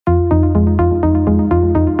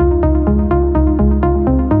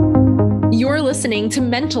to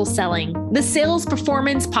Mental Selling, the Sales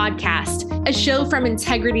Performance Podcast, a show from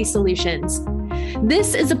Integrity Solutions.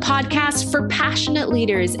 This is a podcast for passionate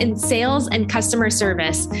leaders in sales and customer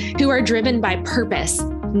service who are driven by purpose,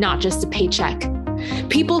 not just a paycheck.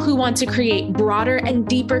 People who want to create broader and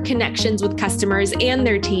deeper connections with customers and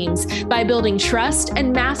their teams by building trust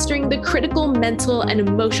and mastering the critical mental and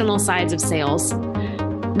emotional sides of sales.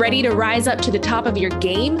 Ready to rise up to the top of your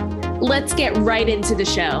game? Let's get right into the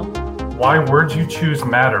show. Why words you choose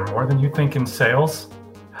matter more than you think in sales.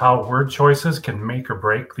 How word choices can make or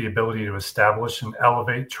break the ability to establish and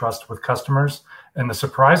elevate trust with customers, and the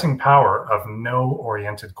surprising power of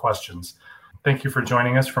no-oriented questions. Thank you for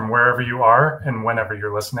joining us from wherever you are and whenever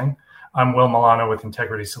you're listening. I'm Will Milano with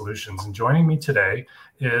Integrity Solutions, and joining me today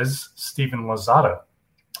is Stephen Lozada,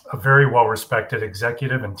 a very well-respected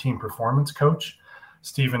executive and team performance coach.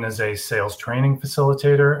 Stephen is a sales training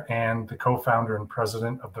facilitator and the co-founder and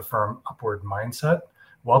president of the firm Upward Mindset.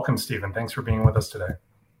 Welcome, Stephen. Thanks for being with us today.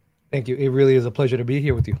 Thank you. It really is a pleasure to be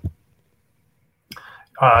here with you.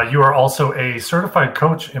 You are also a certified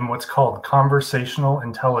coach in what's called conversational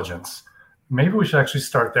intelligence. Maybe we should actually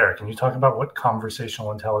start there. Can you talk about what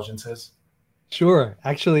conversational intelligence is? Sure.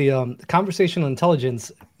 Actually, conversational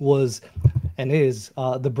intelligence was and is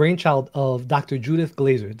the brainchild of Dr. Judith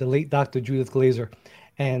Glaser, the late Dr. Judith Glaser.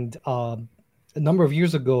 And a number of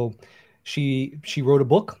years ago, she wrote a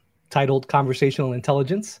book titled Conversational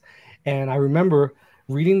Intelligence. And I remember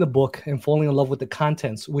reading the book and falling in love with the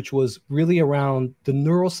contents, which was really around the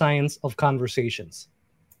neuroscience of conversations.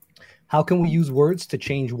 How can we use words to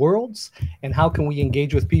change worlds? And how can we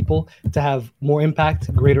engage with people to have more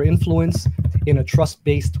impact, greater influence in a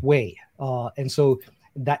trust-based way? And so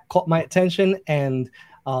that caught my attention. And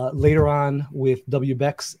later on with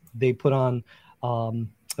WBEX, they put on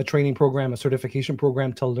a training program, a certification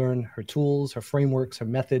program to learn her tools, her frameworks, her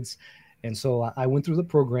methods. And so I went through the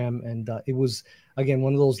program, and it was, again,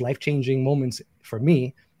 one of those life-changing moments for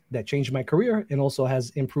me that changed my career and also has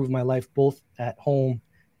improved my life both at home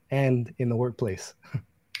and in the workplace.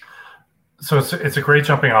 So it's a great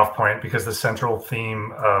jumping off point, because the central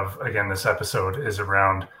theme of, again, this episode is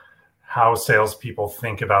around how salespeople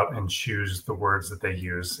think about and choose the words that they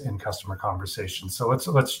use in customer conversations. So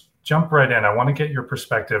let's jump right in. I want to get your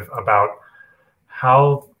perspective about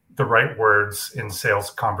how the right words in sales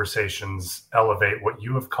conversations elevate what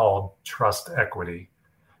you have called trust equity,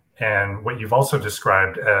 and what you've also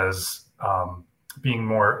described as being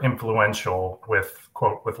more influential with,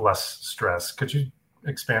 quote, with less stress. Could you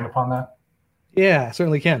expand upon that? Yeah, I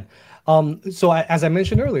certainly can. As I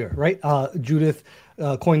mentioned earlier, right, Judith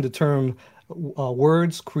coined the term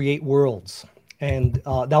words create worlds. And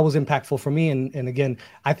that was impactful for me. And again,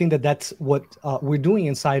 I think that that's what we're doing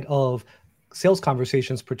inside of sales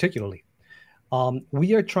conversations particularly.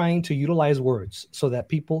 We are trying to utilize words so that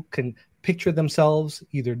people can picture themselves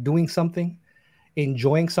either doing something,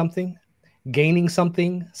 enjoying something, gaining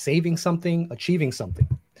something, saving something, achieving something.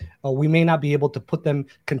 We may not be able to put them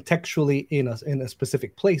contextually in a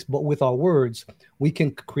specific place, but with our words, we can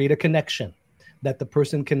create a connection that the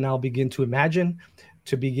person can now begin to imagine,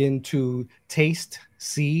 to begin to taste,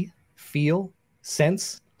 see, feel,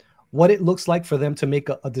 sense what it looks like for them to make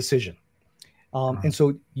a decision. And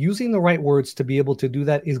so using the right words to be able to do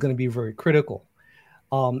that is going to be very critical.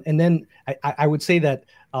 And then I would say that,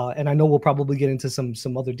 and I know we'll probably get into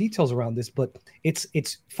some other details around this, but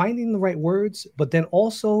it's finding the right words, but then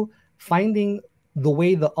also finding the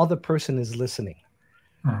way the other person is listening.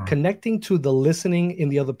 Connecting to the listening in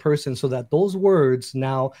the other person so that those words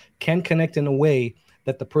now can connect in a way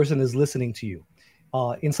that the person is listening to you.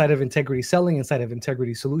 Inside of Integrity Selling, inside of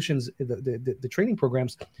Integrity Solutions, the training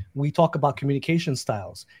programs, we talk about communication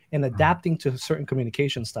styles and adapting to certain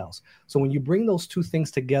communication styles. So when you bring those two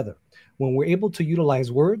things together, when we're able to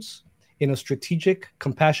utilize words in a strategic,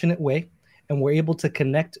 compassionate way, and we're able to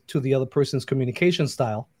connect to the other person's communication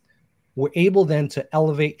style, we're able then to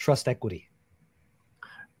elevate trust equity.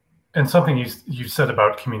 And something you said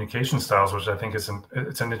about communication styles, which I think it's an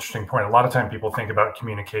interesting point. A lot of time people think about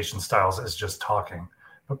communication styles as just talking,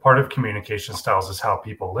 but part of communication styles is how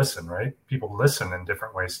people listen, right? People listen in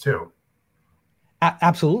different ways too.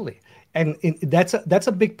 Absolutely. And that's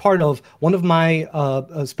a big part of one of my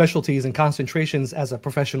specialties and concentrations as a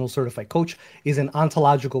professional certified coach is in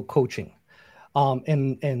ontological coaching.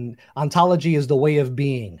 And ontology is the way of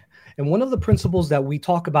being. And one of the principles that we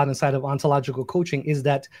talk about inside of ontological coaching is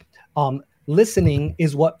that listening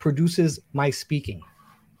is what produces my speaking.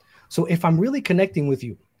 So if I'm really connecting with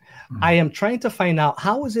you, I am trying to find out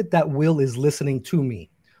how is it that Will is listening to me?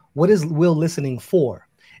 What is Will listening for?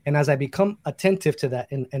 And as I become attentive to that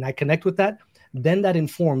and I connect with that, then that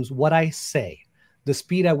informs what I say. the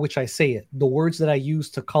speed at which I say it, the words that I use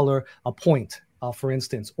to color a point, for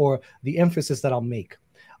instance, or the emphasis that I'll make.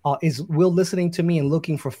 Is Will listening to me and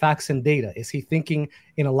looking for facts and data? Is he thinking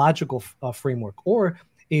in a logical framework? Or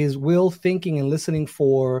is Will thinking and listening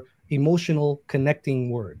for emotional connecting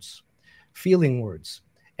words, feeling words?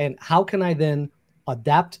 And how can I then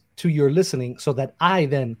adapt to your listening so that I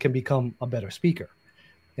then can become a better speaker?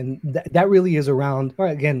 And that really is around,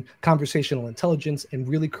 again, conversational intelligence and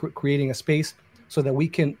really creating a space so that we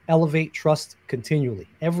can elevate trust continually.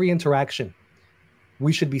 Every interaction,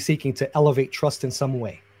 we should be seeking to elevate trust in some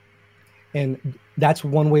way. And that's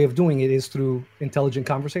one way of doing it, is through intelligent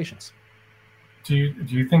conversations. Do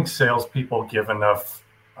you think salespeople give enough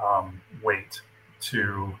weight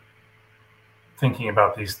to thinking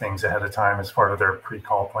about these things ahead of time as part of their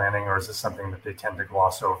pre-call planning, or is this something that they tend to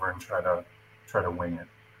gloss over and try to wing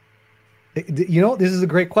it? You know, this is a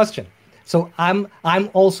great question. So I'm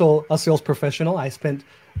also a sales professional. I spent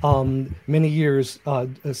many years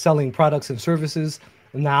selling products and services.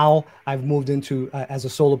 Now I've moved into as a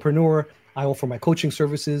solopreneur. I offer my coaching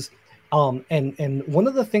services. And one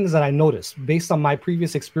of the things that I noticed based on my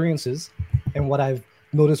previous experiences and what I've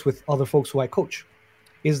noticed with other folks who I coach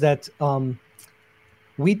is that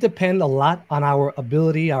we depend a lot on our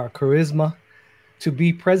ability, our charisma, to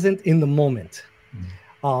be present in the moment.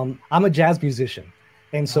 I'm a jazz musician.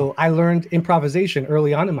 And so I learned improvisation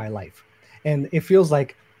early on in my life. And it feels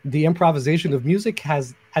like the improvisation of music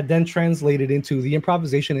had then translated into the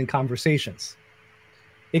improvisation in conversations.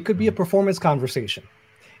 It could be a performance conversation.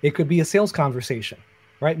 It could be a sales conversation,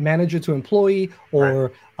 right? Manager to employee,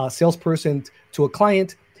 or a salesperson to a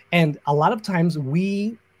client. And a lot of times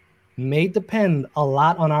we may depend a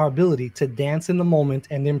lot on our ability to dance in the moment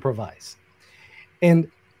and improvise. And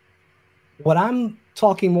what I'm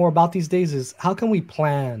talking more about these days is, how can we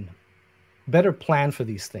better plan for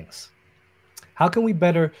these things? How can we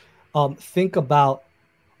better think about,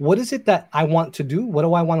 what is it that I want to do? What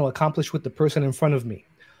do I want to accomplish with the person in front of me?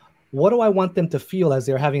 What do I want them to feel as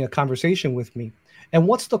they're having a conversation with me? And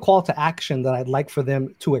what's the call to action that I'd like for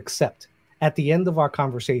them to accept at the end of our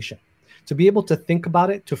conversation? To be able to think about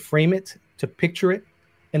it, to frame it, to picture it.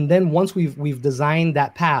 And then once we've designed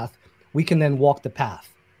that path, we can then walk the path.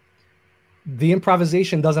 The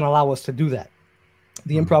improvisation doesn't allow us to do that.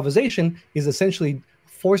 The improvisation is essentially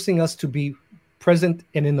forcing us to be present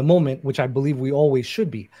and in the moment, which I believe we always should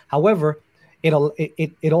be. However,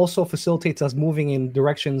 it also facilitates us moving in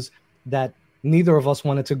directions that neither of us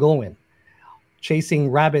wanted to go in, chasing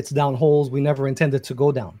rabbits down holes we never intended to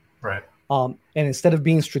go down. Right. And instead of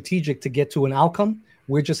being strategic to get to an outcome,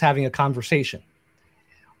 we're just having a conversation.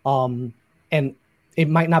 And it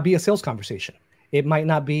might not be a sales conversation. It might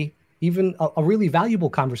not be even a really valuable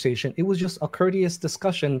conversation. It was just a courteous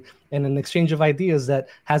discussion and an exchange of ideas that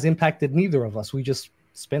has impacted neither of us. We just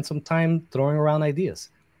spent some time throwing around ideas.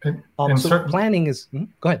 So planning is,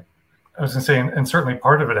 go ahead. I was going to say, and certainly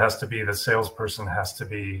part of it has to be the salesperson has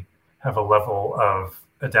to have a level of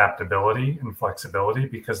adaptability and flexibility,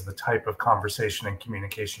 because the type of conversation and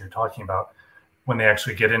communication you're talking about, when they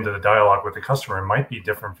actually get into the dialogue with the customer, it might be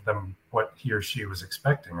different for them what he or she was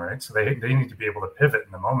expecting, right? So they need to be able to pivot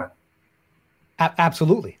in the moment.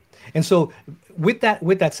 Absolutely. And so with that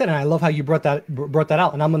said, and I love how you brought that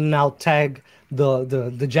out, and I'm going to now tag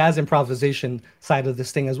the jazz improvisation side of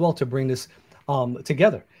this thing as well to bring this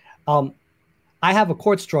together. I have a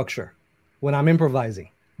chord structure when I'm improvising,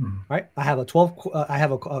 right? I have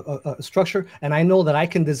a structure, and I know that I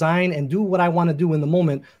can design and do what I want to do in the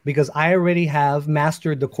moment because I already have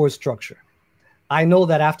mastered the chord structure. I know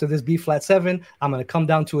that after this B flat 7, I'm going to come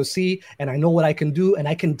down to a C, and I know what I can do, and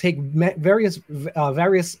I can take various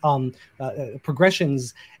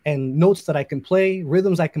progressions and notes that I can play,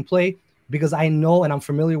 rhythms I can play, because I know and I'm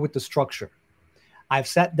familiar with the structure. I've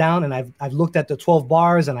sat down and I've looked at the 12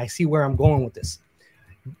 bars, and I see where I'm going with this.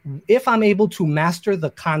 If I'm able to master the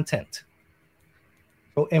content,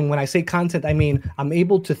 and when I say content, I mean I'm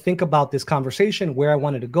able to think about this conversation, where I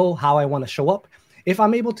want it to go, how I want to show up. If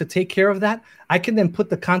I'm able to take care of that, I can then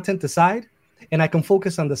put the content aside, and I can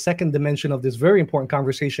focus on the second dimension of this very important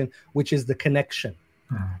conversation, which is the connection.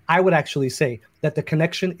 I would actually say that the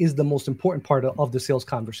connection is the most important part of the sales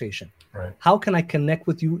conversation. Right. How can I connect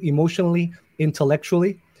with you emotionally,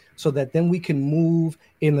 intellectually, so that then we can move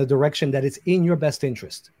in the direction that is in your best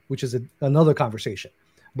interest, which is another conversation.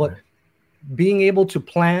 But being able to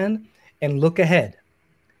plan and look ahead,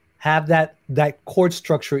 have that chord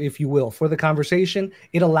structure, if you will, for the conversation,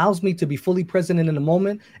 it allows me to be fully present in the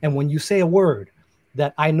moment. And when you say a word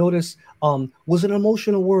that I notice was an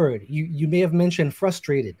emotional word, you may have mentioned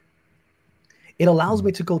frustrated. It allows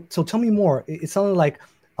me to go, so tell me more. It sounded like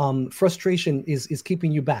frustration is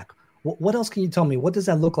keeping you back. What else can you tell me? What does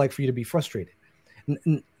that look like for you to be frustrated?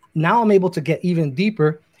 Now I'm able to get even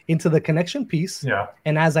deeper into the connection piece. Yeah.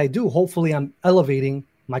 And as I do, hopefully I'm elevating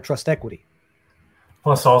my trust equity.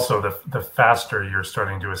 Plus also the faster you're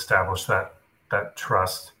starting to establish that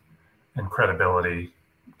trust and credibility,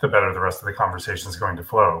 the better the rest of the conversation is going to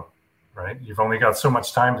flow, right? You've only got so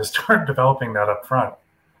much time to start developing that up front.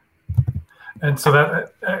 And so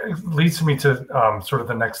that leads me to sort of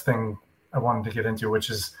the next thing I wanted to get into, which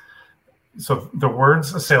is, so the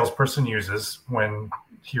words a salesperson uses when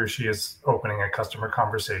he or she is opening a customer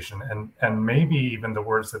conversation, and maybe even the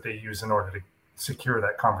words that they use in order to secure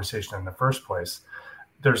that conversation in the first place.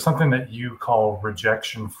 There's something that you call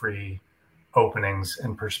rejection-free openings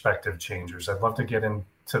and perspective changers. I'd love to get into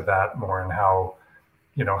that more, and how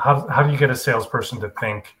do you get a salesperson to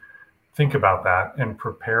think about that and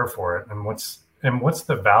prepare for it, and what's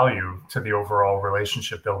the value to the overall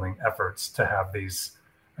relationship building efforts to have these,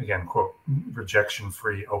 again, quote,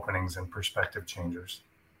 rejection-free openings and perspective changers?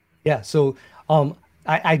 Yeah. So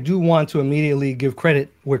I do want to immediately give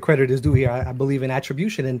credit where credit is due here. I believe in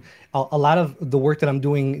attribution, and a lot of the work that I'm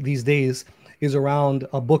doing these days is around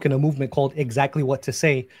a book and a movement called Exactly What to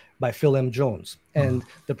Say by Phil M. Jones. And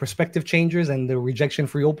the perspective changers and the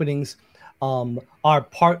rejection-free openings are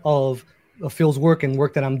part of Phil's work and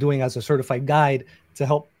work that I'm doing as a certified guide to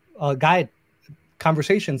help guide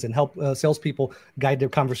conversations and help salespeople guide their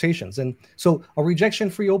conversations. And so a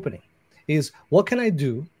rejection-free opening is, what can I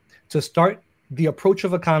do to start the approach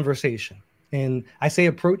of a conversation? And I say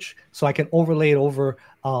approach so I can overlay it over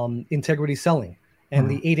integrity selling and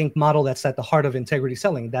the 8 Inc model that's at the heart of integrity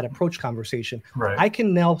selling, that approach conversation. Right. I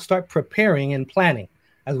can now start preparing and planning,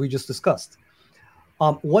 as we just discussed.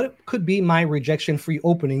 What could be my rejection-free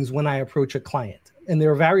openings when I approach a client? And there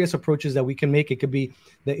are various approaches that we can make. It could be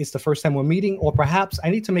that it's the first time we're meeting, or perhaps I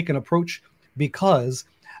need to make an approach because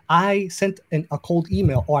I sent a cold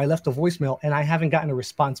email or I left a voicemail and I haven't gotten a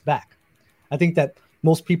response back. I think that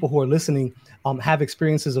most people who are listening have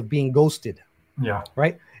experiences of being ghosted. Yeah.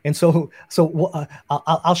 Right. And so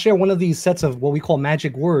I'll share one of these sets of what we call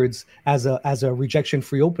magic words as a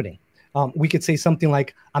rejection-free opening. We could say something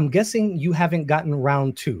like, I'm guessing you haven't gotten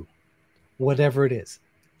round to, whatever it is.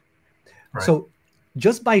 Right. So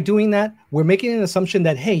just by doing that, we're making an assumption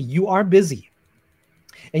that, hey, you are busy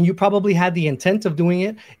and you probably had the intent of doing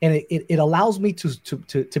it. And it allows me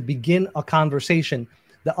to begin a conversation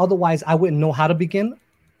that otherwise I wouldn't know how to begin.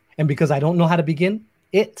 And because I don't know how to begin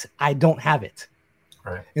I don't have it.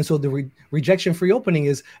 Right. And so the rejection-free opening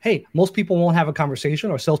is, hey, most people won't have a conversation,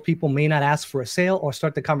 or salespeople may not ask for a sale or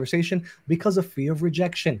start the conversation because of fear of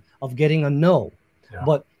rejection, of getting a no. Yeah.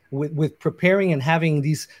 But with preparing and having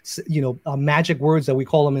these, magic words that we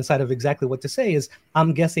call them inside of Exactly What to Say is,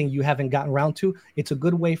 I'm guessing you haven't gotten around to. It's a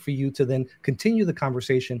good way for you to then continue the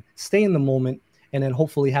conversation, stay in the moment, and then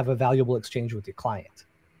hopefully have a valuable exchange with your client.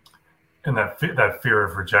 And that fear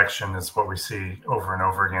of rejection is what we see over and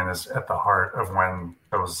over again, is at the heart of when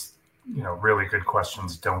those, really good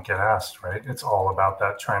questions don't get asked, right? It's all about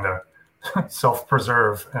that, trying to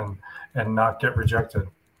self-preserve and not get rejected.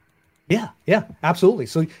 Yeah, absolutely.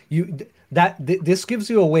 So this gives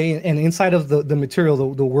you a way, and inside of the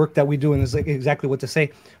material, the work that we do, and is Exactly What to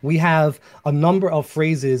Say, we have a number of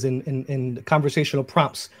phrases and conversational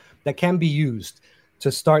prompts that can be used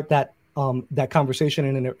to start that conversation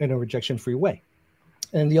in a rejection-free way.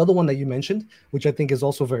 And the other one that you mentioned, which I think is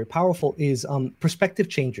also very powerful, is perspective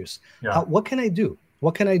changers. Yeah. What can I do?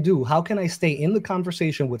 What can I do? How can I stay in the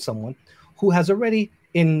conversation with someone who has already,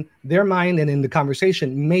 in their mind and in the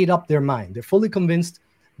conversation, made up their mind? They're fully convinced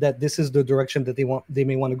that this is the direction that they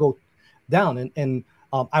may want to go down. And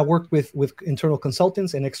I worked with internal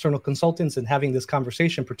consultants and external consultants and having this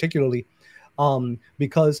conversation, particularly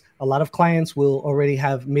because a lot of clients will already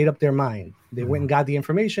have made up their mind. They went and got the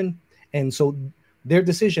information, and so their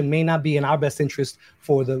decision may not be in our best interest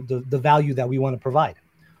for the value that we want to provide.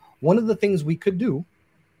 One of the things we could do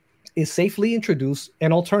is safely introduce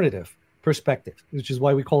an alternative perspective, which is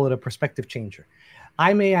why we call it a perspective changer.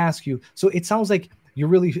 I may ask you, so it sounds like you're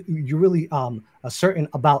really certain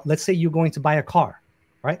about, let's say you're going to buy a car,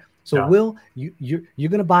 right? So yeah. Will, you're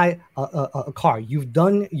going to buy a car. You've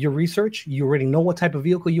done your research. You already know what type of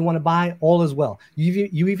vehicle you want to buy. All is well.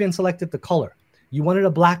 You even selected the color. You wanted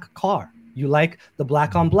a black car. You like the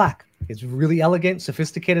black on black. It's really elegant,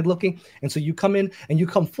 sophisticated looking. And so you come in and you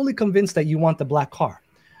come fully convinced that you want the black car.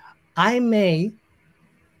 I may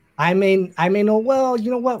know, well, you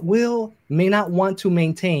know what? Will may not want to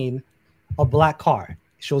maintain a black car.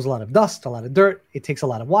 It shows a lot of dust, a lot of dirt. It takes a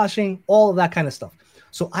lot of washing, all of that kind of stuff.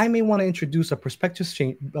 So I may want to introduce a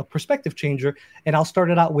perspective changer, and I'll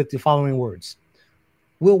start it out with the following words.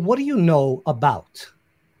 Will, what do you know about?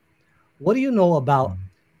 What do you know about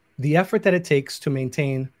the effort that it takes to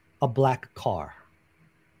maintain a black car?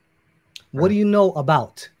 What do you know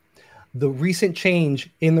about the recent change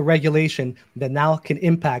in the regulation that now can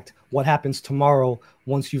impact what happens tomorrow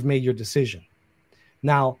once you've made your decision?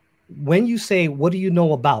 Now, when you say, what do you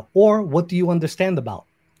know about, or what do you understand about,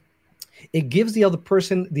 it gives the other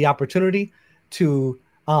person the opportunity to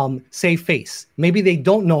save face. Maybe they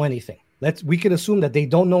don't know anything. We could assume that they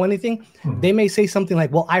don't know anything. They may say something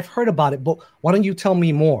like, well, I've heard about it, but why don't you tell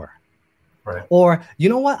me more? Right. Or, you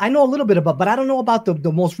know what, I know a little bit about, but I don't know about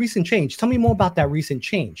the most recent change. Tell me more about that recent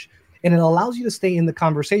change. And it allows you to stay in the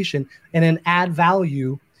conversation and then add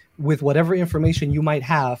value with whatever information you might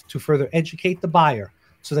have to further educate the buyer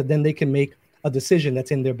so that then they can make a decision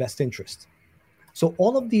that's in their best interest. So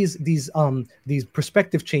all of these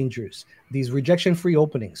perspective changers, these rejection-free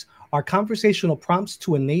openings, are conversational prompts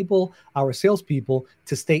to enable our salespeople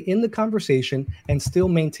to stay in the conversation and still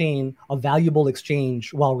maintain a valuable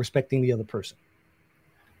exchange while respecting the other person.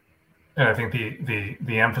 And I think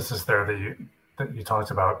the emphasis there that you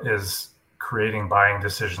talked about is creating buying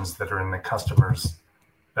decisions that are in the customer's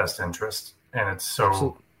best interest. And it's so,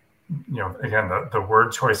 Absolutely. Again, the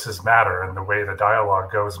word choices matter, and the way the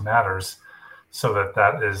dialogue goes matters, so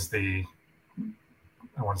that is I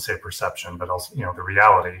want to say perception, but also, the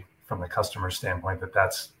reality from the customer standpoint,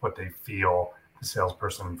 that's what they feel the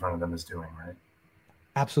salesperson in front of them is doing, right?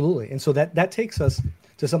 Absolutely. And so that takes us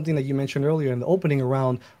to something that you mentioned earlier in the opening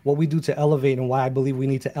around what we do to elevate, and why I believe we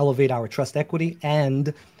need to elevate our trust equity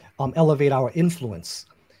and elevate our influence.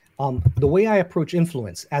 The way I approach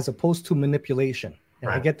influence as opposed to manipulation, and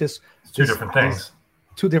right. I get this. It's two different things.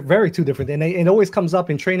 Two different. And it always comes up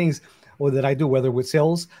in trainings that I do, whether with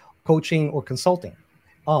sales, coaching, or consulting.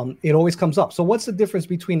 It always comes up. So what's the difference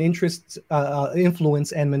between interest,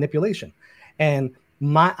 influence, and manipulation? And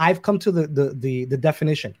I've come to the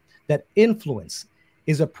definition that influence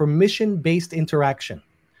is a permission-based interaction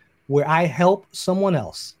where I help someone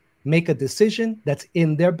else make a decision that's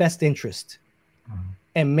in their best interest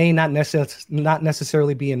and may not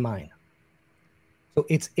necessarily be in mine. So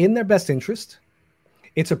it's in their best interest.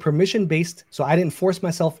 It's a permission-based, so I didn't force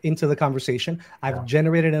myself into the conversation. I've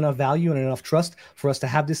generated enough value and enough trust for us to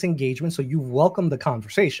have this engagement, so you welcome the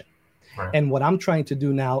conversation. Right. And what I'm trying to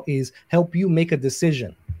do now is help you make a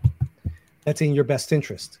decision that's in your best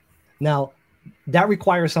interest. Now, that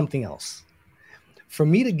requires something else. For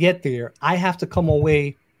me to get there, I have to come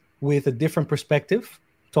away with a different perspective.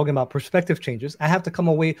 Talking about perspective changes, I have to come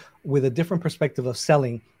away with a different perspective of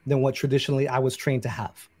selling than what traditionally I was trained to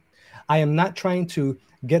have. I am not trying to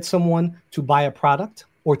get someone to buy a product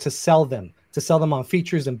or to sell them on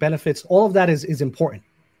features and benefits. All of that is important.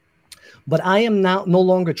 But I am now no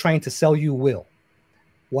longer trying to sell you Will.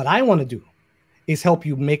 What I want to do is help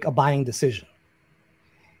you make a buying decision.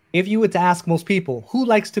 If you were to ask most people, who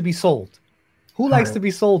likes to be sold? Who likes to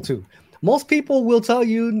be sold to? Most people will tell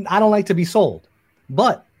you, I don't like to be sold.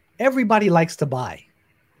 But everybody likes to buy.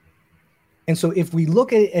 And so if we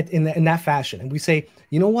look at it in that fashion and we say,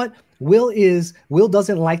 you know what, Will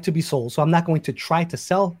doesn't like to be sold, so I'm not going to try to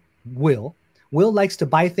sell Will. Will likes to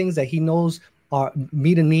buy things that he knows are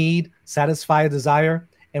meet a need, satisfy a desire.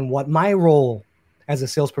 And what my role as a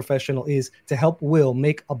sales professional is to help Will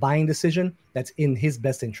make a buying decision that's in his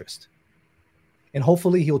best interest. And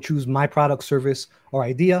hopefully he'll choose my product, service, or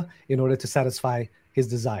idea in order to satisfy his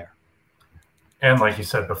desire. And like you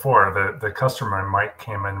said before, the customer might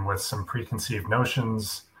came in with some preconceived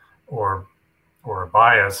notions or a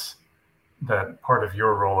bias, that part of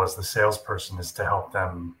your role as the salesperson is to help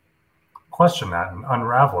them question that and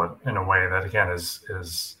unravel it in a way that, again,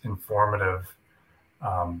 is informative,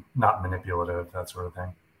 not manipulative, that sort of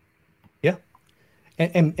thing. Yeah.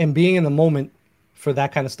 And being in the moment for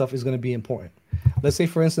that kind of stuff is going to be important. Let's say,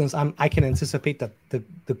 for instance, I can anticipate that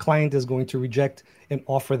the client is going to reject an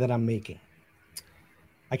offer that I'm making.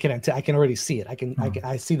 I can already see it.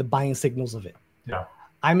 I see the buying signals of it. Yeah.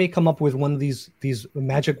 I may come up with one of these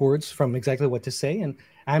magic words from exactly what to say, and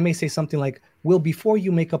I may say something like, Will, before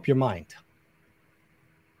you make up your mind,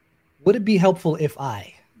 would it be helpful if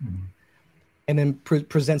I, and then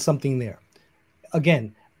present something there?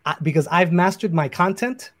 Again, because I've mastered my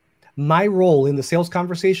content, my role in the sales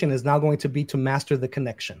conversation is now going to be to master the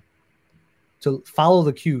connection, to follow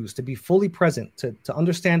the cues, to be fully present, to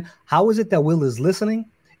understand how is it that Will is listening,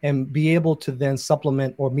 and be able to then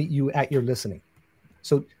supplement or meet you at your listening.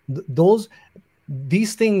 So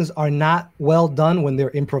these things are not well done when they're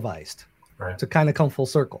improvised. Right. To kind of come full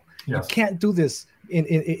circle. Yes. You can't do this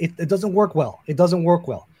it doesn't work well. It doesn't work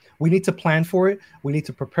well. We need to plan for it. We need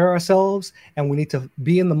to prepare ourselves, and we need to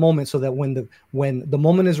be in the moment so that when the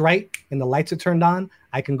moment is right and the lights are turned on,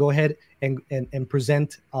 I can go ahead and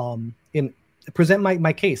present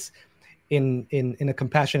my case in a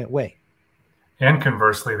compassionate way. And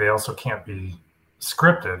conversely, they also can't be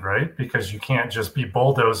scripted, right? Because you can't just be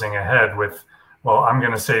bulldozing ahead with, well, I'm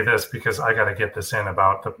going to say this because I got to get this in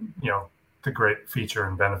about the great feature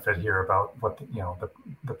and benefit here about what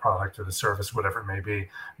the product or the service, whatever it may be,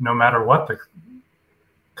 no matter what the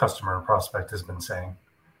customer or prospect has been saying.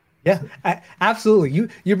 Yeah, absolutely.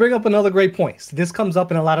 You bring up another great point. This comes up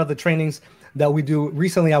in a lot of the trainings that we do.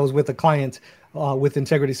 Recently, I was with a client with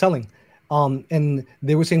Integrity Selling, and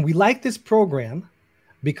they were saying, we like this program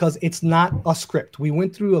because it's not a script. We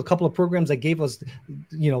went through a couple of programs that gave us,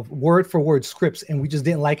 word for word scripts, and we just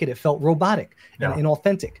didn't like it. It felt robotic and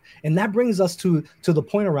inauthentic. And that brings us to the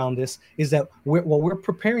point around this is that what we're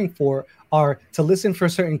preparing for are to listen for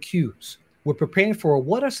certain cues. We're preparing for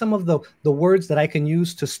what are some of the words that I can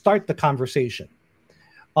use to start the conversation.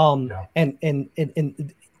 And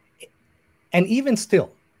even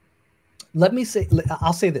still,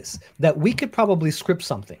 I'll say this, that we could probably script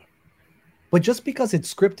something. But just because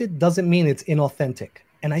it's scripted doesn't mean it's inauthentic.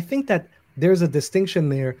 And I think that there's a distinction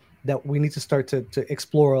there that we need to start to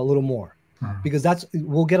explore a little more, because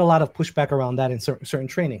we'll get a lot of pushback around that in certain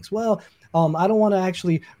trainings. Well, I don't want to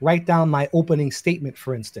actually write down my opening statement,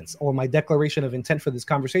 for instance, or my declaration of intent for this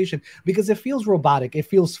conversation because it feels robotic. It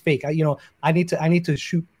feels fake. I need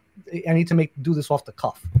to do this off the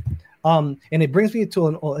cuff. And it brings me to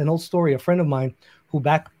an old story. A friend of mine who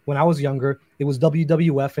back when I was younger, it was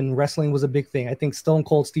WWF and wrestling was a big thing. I think Stone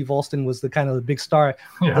Cold Steve Austin was the kind of the big star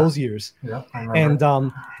those years. Yeah, I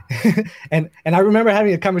remember. And and I remember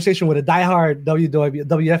having a conversation with a diehard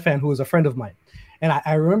WWF fan who was a friend of mine. And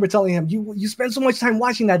I remember telling him, you spend so much time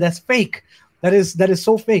watching that. That's fake. That is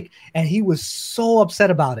so fake. And he was so upset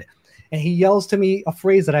about it. And he yells to me a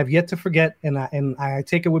phrase that I've yet to forget. And I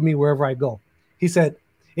take it with me wherever I go. He said,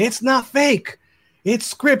 "It's not fake.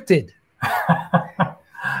 It's scripted."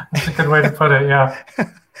 That's a good way to put it. Yeah.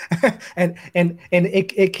 and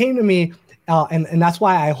it came to me, and that's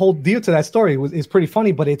why I hold dear to that story. It's pretty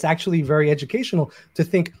funny, but it's actually very educational to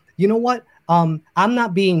think, you know what? I'm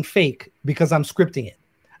not being fake because I'm scripting it.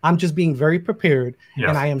 I'm just being very prepared,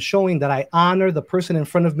 and I am showing that I honor the person in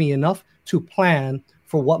front of me enough to plan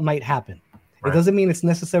for what might happen. Right. It doesn't mean it's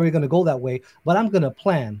necessarily going to go that way, but I'm going to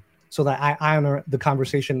plan so that I honor the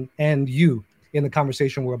conversation and you in the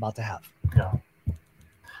conversation we're about to have. Yeah.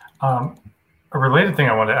 A related thing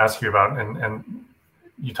I wanted to ask you about, and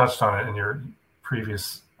you touched on it in your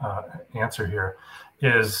previous answer here,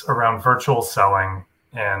 is around virtual selling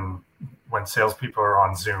and when salespeople are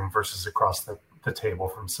on Zoom versus across the table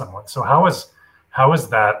from someone. So how is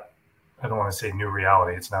that, I don't want to say new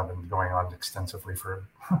reality, it's now been going on extensively for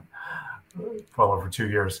well over 2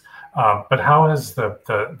 years, but how has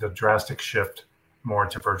the drastic shift more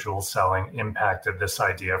to virtual selling impacted this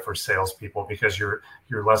idea for salespeople? Because you're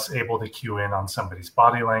less able to cue in on somebody's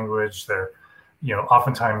body language. They're,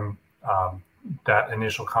 oftentimes that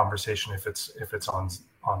initial conversation, if it's on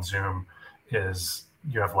Zoom, is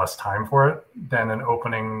you have less time for it than an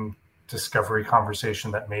opening discovery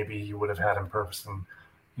conversation that maybe you would have had in person.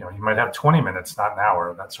 You might have 20 minutes, not an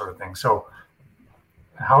hour, that sort of thing. So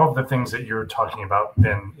how have the things that you're talking about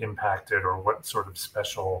been impacted, or what sort of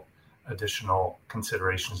special additional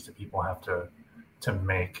considerations do people have to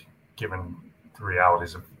make given the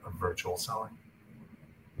realities of virtual selling?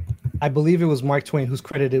 I believe it was Mark Twain who's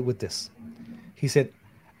credited with this. He said,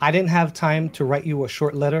 "I didn't have time to write you a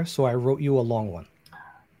short letter, so I wrote you a long one."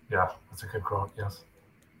 Yeah, that's a good quote. Yes.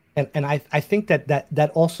 And I think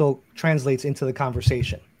that also translates into the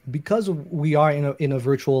conversation, because we are in a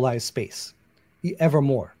virtualized space ever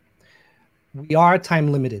more. We are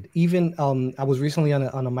time limited. Even I was recently on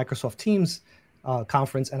a Microsoft Teams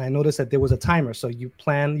conference, and I noticed that there was a timer. So you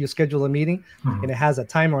schedule a meeting, and it has a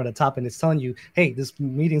timer on the top, and it's telling you, hey, this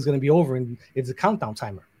meeting is going to be over, and it's a countdown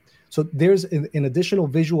timer. So there's an additional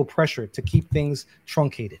visual pressure to keep things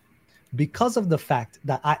truncated. Because of the fact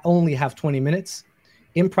that I only have 20 minutes,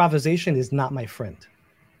 improvisation is not my friend.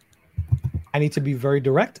 I need to be very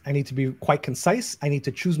direct. I need to be quite concise. I need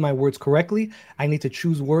to choose my words correctly. I need to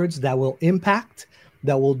choose words that will impact,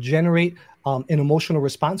 that will generate an emotional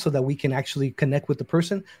response so that we can actually connect with the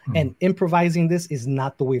person. And improvising this is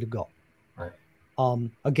not the way to go. Right.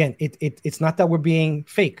 Again, it's not that we're being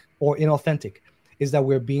fake or inauthentic. It's that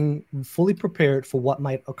we're being fully prepared for what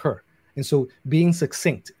might occur. And so being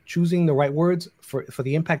succinct, choosing the right words for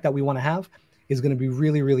the impact that we want to have is going to be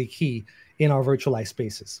really, really key in our virtualized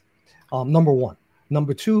spaces. Number one.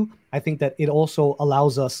 Number two, I think that it also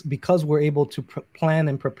allows us, because we're able to plan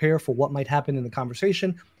and prepare for what might happen in the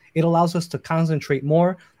conversation, it allows us to concentrate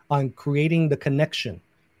more on creating the connection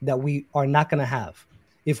that we are not going to have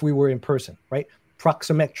if we were in person, right?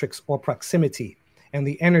 Proximetrics, or proximity, and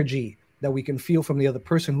the energy that we can feel from the other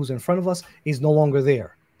person who's in front of us is no longer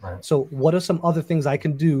there. Right. So what are some other things I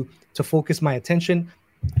can do to focus my attention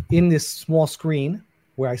in this small screen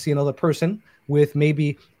where I see another person with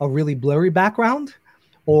maybe a really blurry background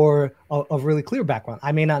or a really clear background?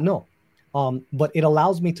 I may not know. But it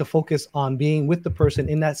allows me to focus on being with the person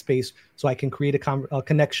in that space so I can create a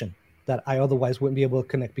connection that I otherwise wouldn't be able to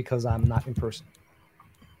connect because I'm not in person.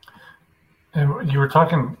 And you were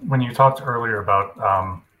talking, when you talked earlier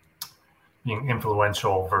about being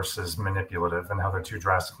influential versus manipulative and how they're two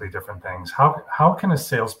drastically different things. How can a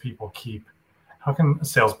salesperson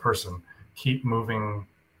keep moving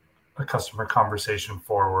a customer conversation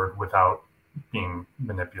forward without being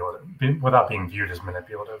manipulative, without being viewed as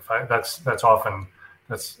manipulative? That's often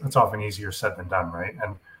easier said than done, right?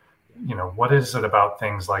 And what is it about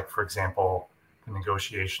things like, for example, the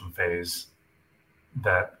negotiation phase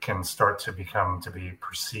that can start to be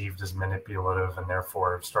perceived as manipulative and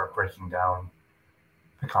therefore start breaking down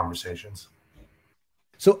the conversations?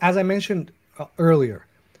 So as I mentioned earlier,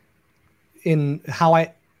 in how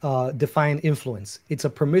I define influence, it's a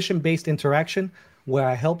permission-based interaction where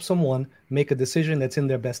I help someone make a decision that's in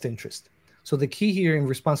their best interest. So the key here in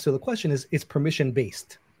response to the question is it's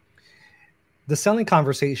permission-based. The selling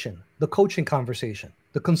conversation, the coaching conversation,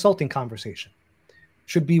 the consulting conversation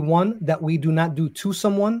should be one that we do not do to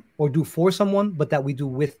someone or do for someone, but that we do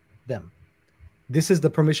with them. This is the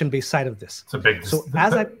permission-based side of this. It's a big,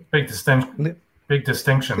 big distinction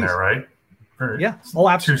Please. There, right? Yeah. Oh,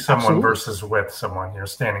 absolutely. To someone versus with someone. You're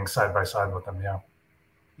standing side by side with them. Yeah.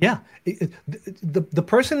 Yeah. The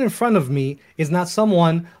person in front of me is not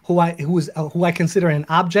someone who I consider an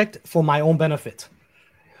object for my own benefit,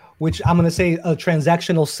 which I'm going to say a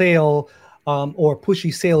transactional sale or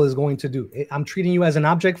pushy sale is going to do. I'm treating you as an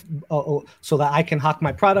object so that I can hawk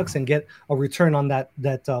my products and get a return on that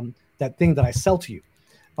thing that I sell to you.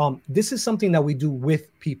 This is something that we do with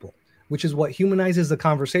people, which is what humanizes the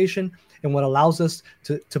conversation and what allows us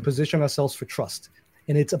to position ourselves for trust.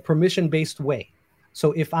 And it's a permission-based way.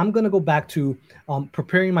 So if I'm going to go back to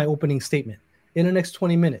preparing my opening statement in the next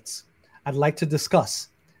 20 minutes, I'd like to discuss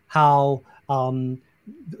how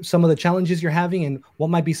some of the challenges you're having and what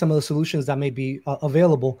might be some of the solutions that may be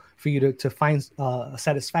available for you to find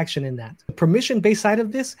satisfaction in that. The permission-based side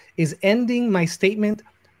of this is ending my statement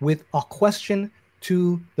with a question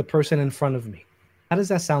to the person in front of me. How does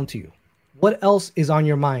that sound to you? What else is on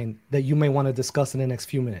your mind that you may want to discuss in the next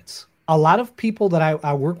few minutes? A lot of people that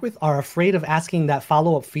I work with are afraid of asking that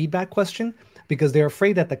follow-up feedback question because they're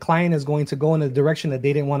afraid that the client is going to go in a direction that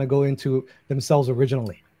they didn't want to go into themselves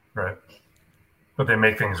originally. Right. But they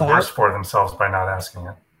make things worse for themselves by not asking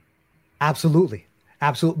it. Absolutely.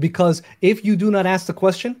 Absolutely. Because if you do not ask the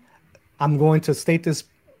question, I'm going to state this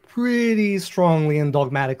pretty strongly and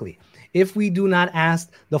dogmatically. If we do not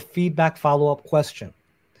ask the feedback follow-up question,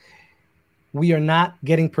 we are not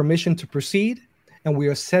getting permission to proceed, and we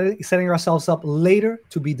are setting ourselves up later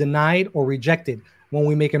to be denied or rejected when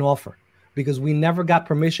we make an offer because we never got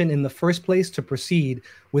permission in the first place to proceed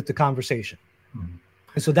with the conversation. Mm-hmm.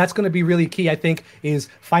 And so that's going to be really key, I think, is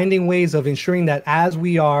finding ways of ensuring that as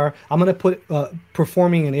we are, I'm going to put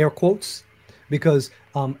performing in air quotes, because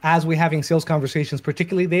as we're having sales conversations,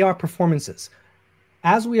 particularly, they are performances.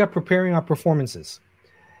 As we are preparing our performances,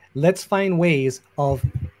 let's find ways of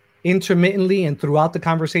intermittently and throughout the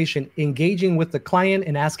conversation, engaging with the client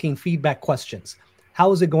and asking feedback questions.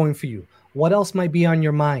 How is it going for you? What else might be on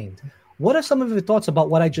your mind? What are some of your thoughts about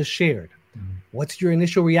what I just shared? What's your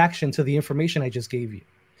initial reaction to the information I just gave you?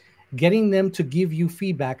 Getting them to give you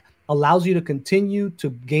feedback allows you to continue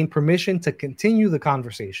to gain permission to continue the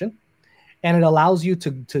conversation. And it allows you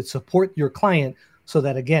to support your client so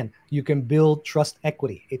that, again, you can build trust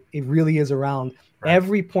equity. It really is around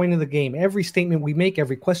every point of the game, every statement we make,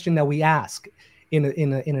 every question that we ask in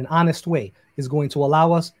an honest way is going to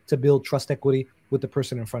allow us to build trust equity with the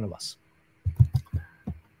person in front of us.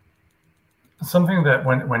 Something that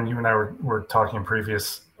when you and I were talking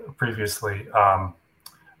previously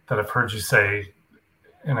that I've heard you say,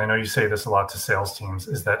 and I know you say this a lot to sales teams,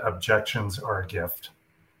 is that objections are a gift.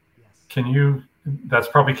 Yes. That's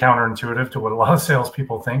probably counterintuitive to what a lot of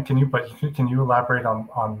salespeople think. Can you elaborate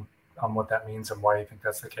on what that means and why you think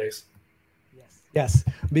that's the case? Yes.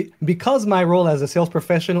 Because my role as a sales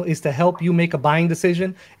professional is to help you make a buying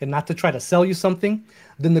decision and not to try to sell you something,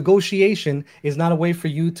 the negotiation is not a way for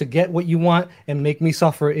you to get what you want and make me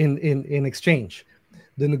suffer in exchange.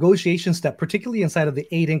 the negotiation step, particularly inside of the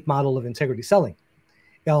 8 Inc. model of integrity selling.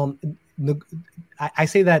 I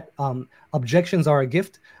say that objections are a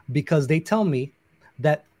gift because they tell me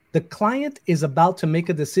that the client is about to make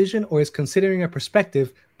a decision or is considering a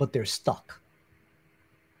perspective, but they're stuck.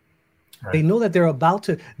 Right. They know that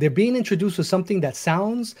they're being introduced to something that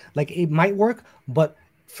sounds like it might work, but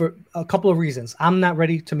for a couple of reasons, I'm not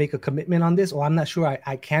ready to make a commitment on this, or I'm not sure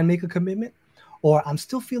I can make a commitment, or I'm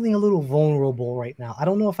still feeling a little vulnerable right now. I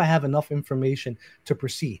don't know if I have enough information to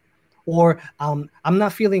proceed, or I'm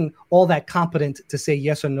not feeling all that competent to say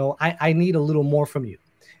yes or no. I need a little more from you.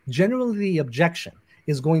 Generally, the objection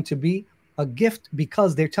is going to be a gift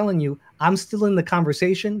because they're telling you, I'm still in the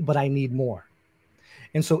conversation, but I need more.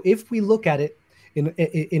 And so if we look at it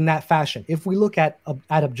in that fashion, if we look at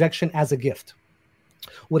objection as a gift,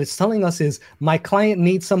 what it's telling us is my client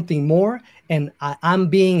needs something more, and I'm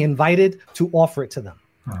being invited to offer it to them.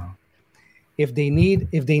 Uh-huh. If they need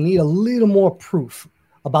a little more proof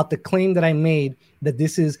about the claim that I made that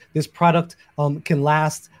this product can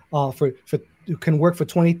last can work for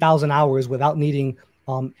 20,000 hours without needing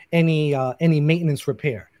any maintenance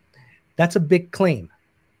repair, that's a big claim.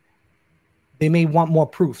 They may want more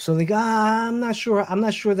proof. So they go, I'm not sure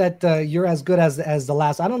that you're as good as the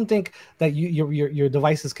last. I don't think that your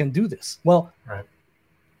devices can do this. Well, right.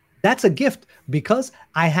 That's a gift because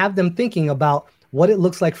I have them thinking about what it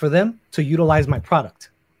looks like for them to utilize my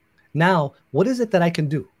product. Now, what is it that I can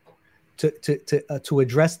do to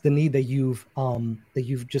address the need that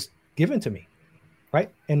you've just given to me?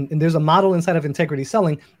 Right. And there's a model inside of integrity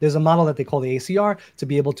selling. There's a model that they call the ACR to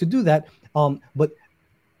be able to do that. But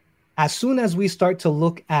as soon as we start to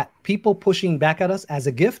look at people pushing back at us as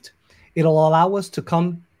a gift, it'll allow us to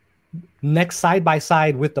come next side by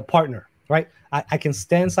side with the partner, right? I can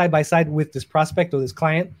stand side by side with this prospect or this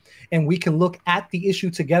client, and we can look at the issue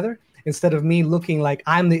together instead of me looking like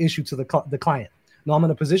I'm the issue to the client. No, I'm going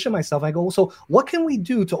to position myself. I go, so what can we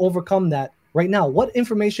do to overcome that right now? What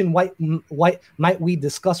information might we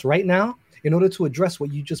discuss right now in order to address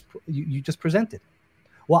what you just presented?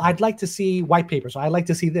 Well, I'd like to see white papers. I'd like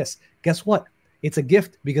to see this. Guess what? It's a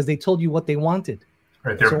gift because they told you what they wanted.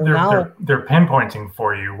 Right. They're pinpointing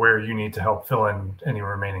for you where you need to help fill in any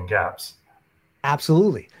remaining gaps.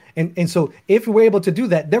 Absolutely. And so if we're able to do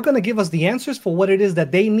that, they're going to give us the answers for what it is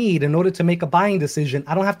that they need in order to make a buying decision.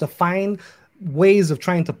 I don't have to find ways of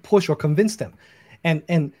trying to push or convince them.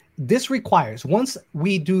 And this requires, once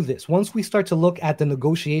we do this, once we start to look at the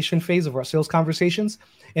negotiation phase of our sales conversations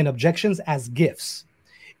and objections as gifts,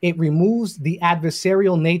 it removes the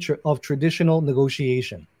adversarial nature of traditional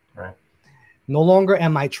negotiation. Right. No longer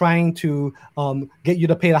am I trying to get you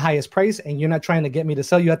to pay the highest price, and you're not trying to get me to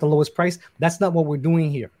sell you at the lowest price. That's not what we're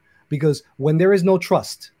doing here. Because when there is no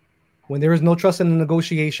trust in the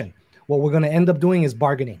negotiation, what we're going to end up doing is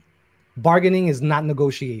bargaining. Bargaining is not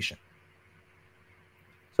negotiation.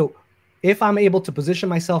 So if I'm able to position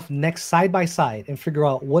myself next side by side and figure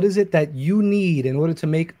out what is it that you need in order to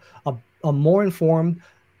make a more informed,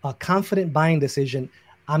 a confident buying decision,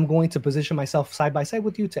 I'm going to position myself side by side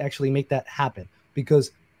with you to actually make that happen,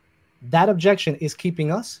 because that objection is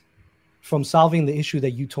keeping us from solving the issue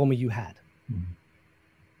that you told me you had. Mm-hmm.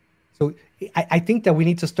 So I think that we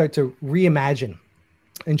need to start to reimagine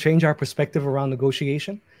and change our perspective around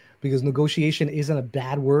negotiation, because negotiation isn't a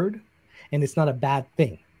bad word and it's not a bad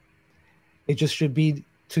thing. It just should be,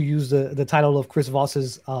 to use the title of Chris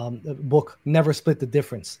Voss's book, Never Split the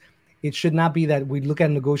Difference. It should not be that we look at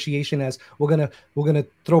negotiation as we're gonna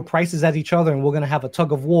throw prices at each other and we're gonna have a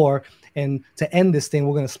tug of war, and to end this thing,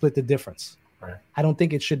 we're gonna split the difference. Right. I don't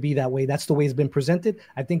think it should be that way. That's the way it's been presented.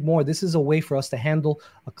 I think more this is a way for us to handle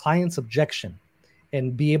a client's objection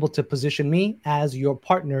and be able to position me as your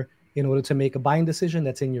partner in order to make a buying decision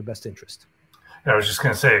that's in your best interest. Yeah, I was just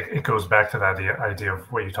going to say, it goes back to that idea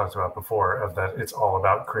of what you talked about before, of that it's all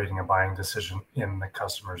about creating a buying decision in the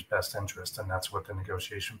customer's best interest. And that's what the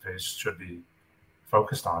negotiation phase should be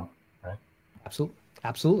focused on, right?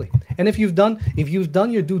 Absolutely. And if you've done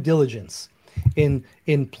your due diligence in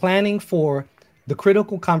planning for the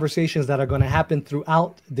critical conversations that are going to happen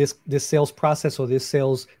throughout this sales process or this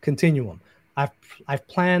sales continuum, I've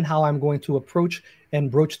planned how I'm going to approach and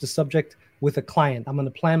broach the subject with a client. I'm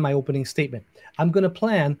going to plan my opening statement. I'm going to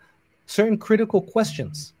plan certain critical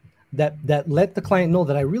questions that let the client know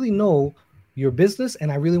that I really know your business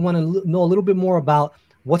and I really want to know a little bit more about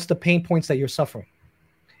what's the pain points that you're suffering,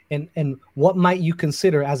 and what might you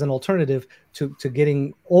consider as an alternative to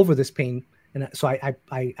getting over this pain. And so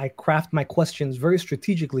I craft my questions very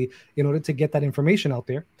strategically in order to get that information out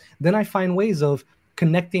there. Then I find ways of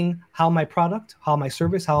connecting how my product, how my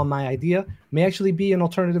service, how my idea may actually be an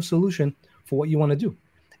alternative solution for what you want to do.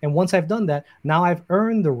 And once I've done that, now I've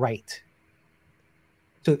earned the right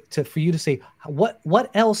for you to say,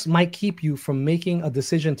 what else might keep you from making a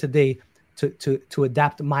decision today to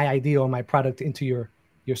adapt my idea or my product into your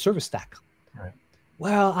service stack? Right.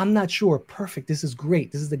 Well, I'm not sure. Perfect. This is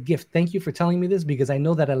great. This is the gift. Thank you for telling me this, because I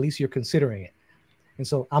know that at least you're considering it. And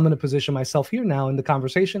so I'm going to position myself here now in the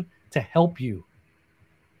conversation to help you,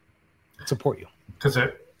 support you. Because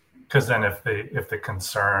then if the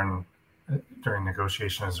concern during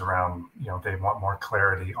negotiation is around, they want more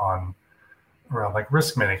clarity around like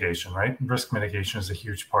risk mitigation, right? Risk mitigation is a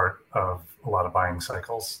huge part of a lot of buying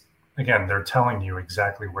cycles. Again, they're telling you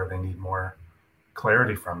exactly where they need more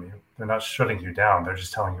clarity from you. They're not shutting you down. They're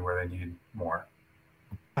just telling you where they need more.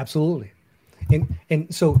 Absolutely.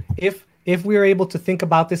 And so if we are able to think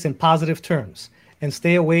about this in positive terms and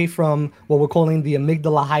stay away from what we're calling the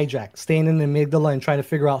amygdala hijack, staying in the amygdala and trying to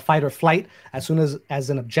figure out fight or flight as soon as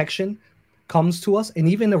an objection comes to us, and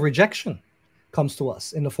even a rejection comes to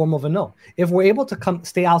us in the form of a no. If we're able to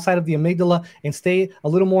stay outside of the amygdala and stay a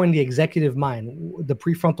little more in the executive mind, the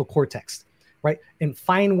prefrontal cortex, right? And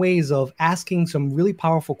find ways of asking some really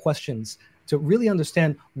powerful questions to really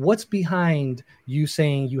understand what's behind you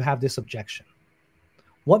saying you have this objection.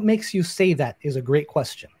 What makes you say that is a great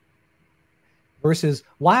question. Versus,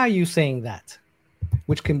 why are you saying that?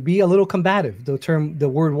 Which can be a little combative. The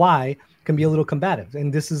word why can be a little combative.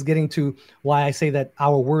 And this is getting to why I say that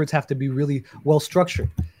our words have to be really well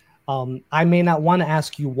structured. I may not want to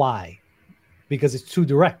ask you why, because it's too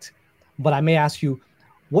direct, but I may ask you,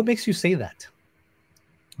 what makes you say that?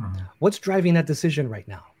 Mm-hmm. What's driving that decision right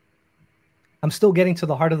now? I'm still getting to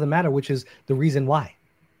the heart of the matter, which is the reason why.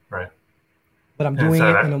 Right. But I'm doing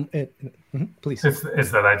it please.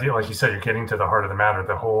 It's that idea, like you said, you're getting to the heart of the matter.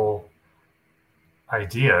 The whole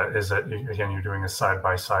idea is that, again, you're doing a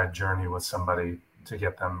side-by-side journey with somebody to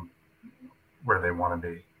get them where they want to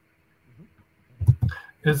be.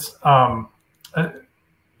 It's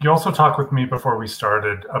you also talked with me before we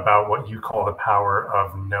started about what you call the power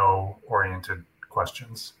of no-oriented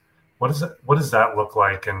questions. What does that look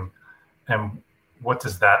like, and what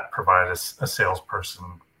does that provide a salesperson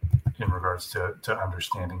in regards to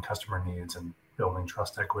understanding customer needs and building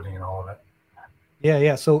trust, equity, and all of it?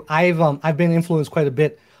 Yeah. So I've been influenced quite a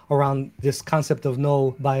bit around this concept of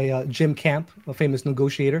no by Jim Camp, a famous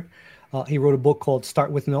negotiator. He wrote a book called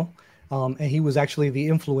Start with No, and he was actually the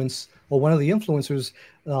influence, or one of the influencers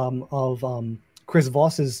of Chris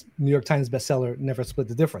Voss's New York Times bestseller, Never Split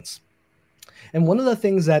the Difference. And one of the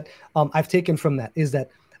things that I've taken from that is that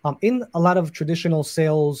in a lot of traditional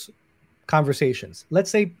sales conversations,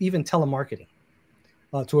 let's say even telemarketing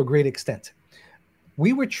to a great extent,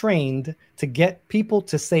 we were trained to get people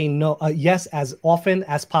to say no, yes, as often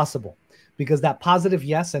as possible, because that positive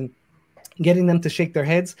yes and getting them to shake their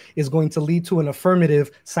heads is going to lead to an affirmative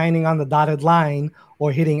signing on the dotted line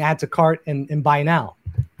or hitting add to cart and buy now,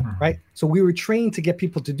 right? So we were trained to get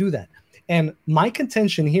people to do that. And my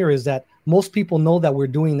contention here is that most people know that we're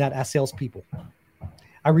doing that as salespeople.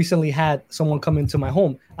 I recently had someone come into my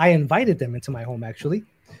home. I invited them into my home, actually.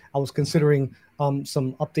 I was considering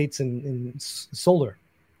some updates in solar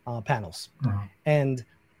panels. Mm-hmm.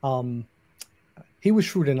 And he was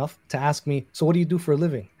shrewd enough to ask me, so what do you do for a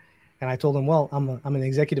living? And I told him, well, I'm an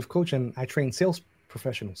executive coach and I train sales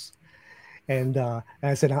professionals. And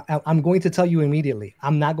I said, I'm going to tell you immediately,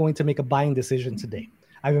 I'm not going to make a buying decision today.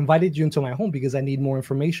 I've invited you into my home because I need more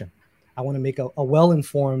information. I want to make a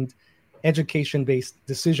well-informed, education-based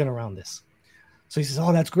decision around this. So he says,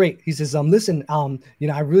 oh, that's great. He says, listen,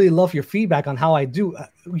 I really love your feedback on how I do,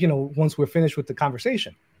 once we're finished with the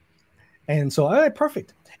conversation. And so, all right,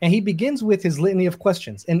 perfect. And he begins with his litany of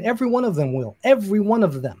questions, and every one of them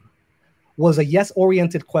was a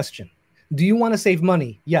yes-oriented question. Do you want to save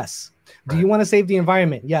money? Yes. Do you want to save the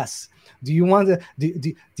environment? Yes. Do you want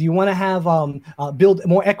to have build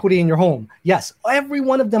more equity in your home? Yes. Every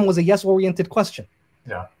one of them was a yes-oriented question.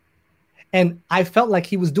 Yeah. And I felt like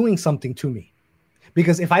he was doing something to me,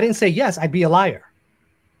 because if I didn't say yes, I'd be a liar.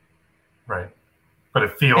 Right. But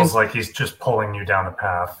it feels like he's just pulling you down a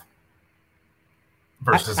path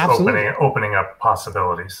versus opening up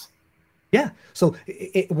possibilities. Yeah. So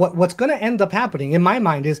what's going to end up happening in my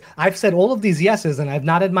mind is I've said all of these yeses and I've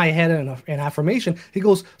nodded my head in affirmation. He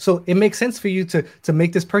goes, so it makes sense for you to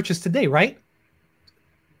make this purchase today, right?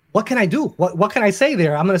 What can I do? What can I say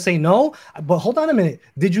there? I'm going to say no, but hold on a minute.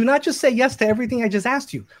 Did you not just say yes to everything I just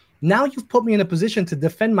asked you? Now you've put me in a position to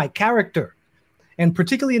defend my character. And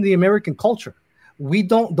particularly in the American culture,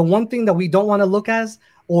 the one thing that we don't want to look as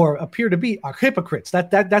or appear to be are hypocrites.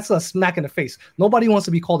 That's a smack in the face. Nobody wants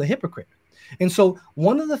to be called a hypocrite. And so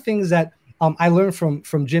one of the things that I learned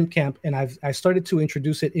from Jim Camp, and I started to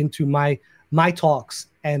introduce it into my talks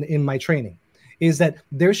and in my training, is that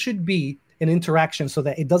there should be an interaction so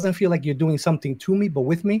that it doesn't feel like you're doing something to me, but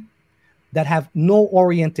with me, that have no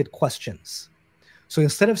oriented questions. So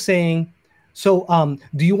instead of saying, do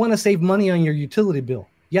you want to save money on your utility bill?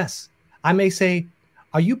 Yes. I may say,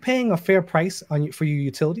 are you paying a fair price for your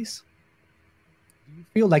utilities? Do you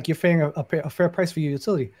feel like you're paying a fair price for your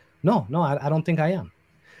utility? No, I don't think I am.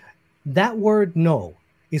 That word no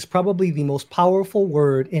is probably the most powerful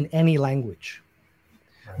word in any language.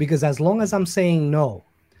 Right. Because as long as I'm saying no,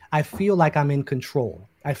 I feel like I'm in control.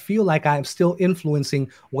 I feel like I'm still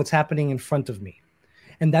influencing what's happening in front of me.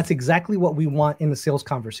 And that's exactly what we want in the sales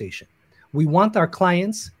conversation. We want our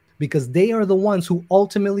clients, because they are the ones who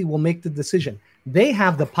ultimately will make the decision. They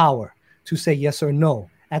have the power to say yes or no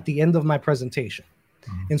at the end of my presentation.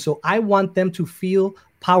 Mm-hmm. And so I want them to feel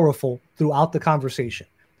powerful throughout the conversation.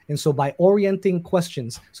 And so by orienting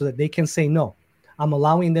questions so that they can say no, I'm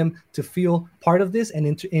allowing them to feel part of this and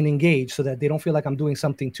engage, so that they don't feel like I'm doing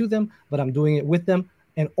something to them, but I'm doing it with them.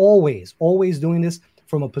 And always doing this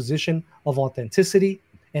from a position of authenticity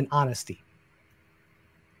and honesty.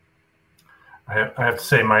 I have to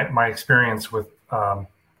say my experience with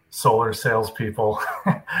solar salespeople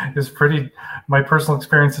is my personal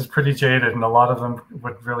experience is pretty jaded, and a lot of them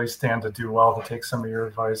would really stand to do well to take some of your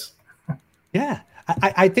advice. Yeah,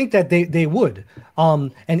 I think that they would.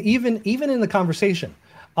 And even in the conversation,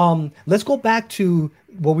 let's go back to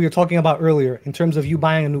what we were talking about earlier in terms of you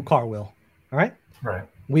buying a new car, Will. All right. Right.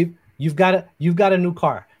 You've got a new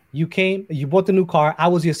car. You bought the new car. I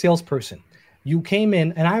was your salesperson. You came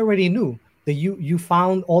in, and I already knew that you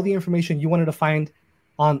found all the information you wanted to find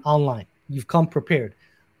online. You've come prepared.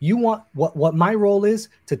 You want what my role is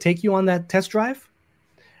to take you on that test drive,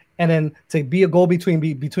 and then to be a go between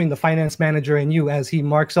the finance manager and you as he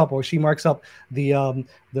marks up or she marks up the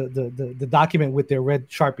document with their red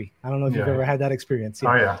Sharpie. I don't know if you've ever had that experience.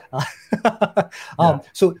 Yeah. Oh yeah.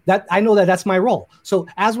 So that I know that's my role. So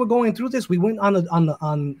as we're going through this, we went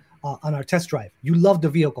on our test drive. You loved the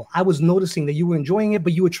vehicle. I was noticing that you were enjoying it,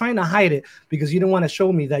 but you were trying to hide it because you didn't want to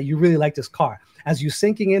show me that you really like this car. As you're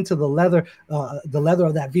sinking into the leather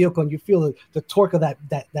of that vehicle, and you feel the torque of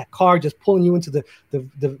that car just pulling you into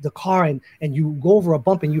the car, and you go over a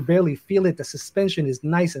bump and you barely feel it. The suspension is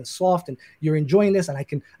nice and soft, and you're enjoying this, and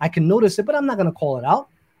I can notice it, but I'm not going to call it out.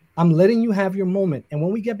 I'm letting you have your moment. And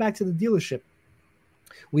when we get back to the dealership,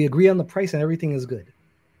 we agree on the price and everything is good.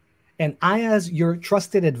 And I, as your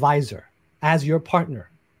trusted advisor, as your partner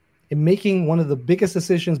in making one of the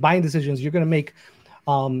biggest buying decisions you're going to make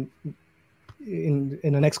in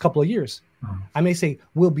the next couple of years, I may say,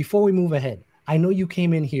 Will, before we move ahead, I know you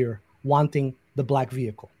came in here wanting the black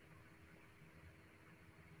vehicle.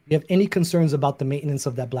 Do you have any concerns about the maintenance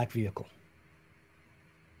of that black vehicle?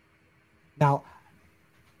 Now,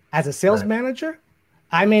 as a sales manager,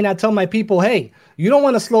 I may not tell my people, hey, you don't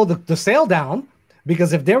want to slow the sale down,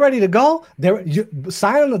 because if they're ready to go,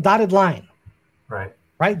 sign on the dotted line.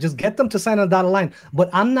 Right? Just get them to sign on the dotted line. But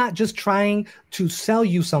I'm not just trying to sell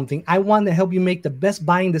you something. I want to help you make the best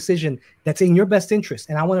buying decision that's in your best interest.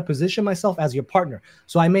 And I want to position myself as your partner.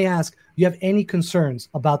 So I may ask, you have any concerns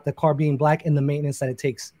about the car being black and the maintenance that it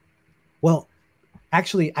takes? Well,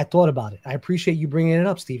 actually, I thought about it. I appreciate you bringing it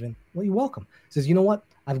up, Stephen. Well, you're welcome. He says, you know what?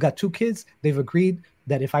 I've got 2 kids. They've agreed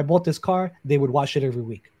that if I bought this car, they would wash it every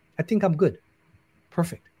week. I think I'm good.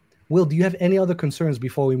 Perfect. Will, do you have any other concerns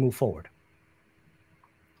before we move forward?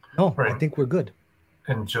 No, I think we're good.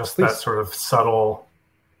 And just that sort of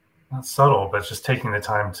not subtle, but just taking the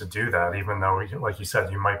time to do that, even though, like you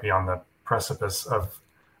said, you might be on the precipice of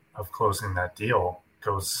closing that deal,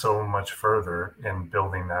 goes so much further in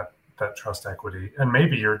building that trust equity. And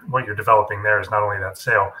maybe what you're developing there is not only that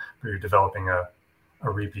sale, but you're developing a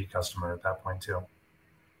repeat customer at that point too.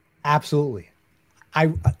 Absolutely.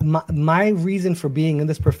 My reason for being in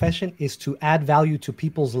this profession is to add value to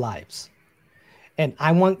people's lives. And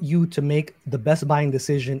I want you to make the best buying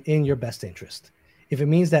decision in your best interest. If it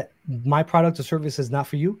means that my product or service is not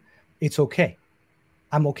for you, it's okay.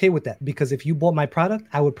 I'm okay with that, because if you bought my product,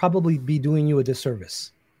 I would probably be doing you a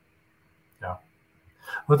disservice. Yeah.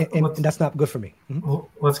 And that's not good for me. Mm-hmm.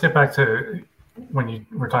 Let's get back to when you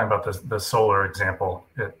were talking about the solar example.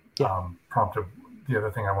 It prompted the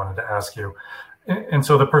other thing I wanted to ask you. And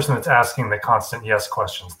so the person that's asking the constant yes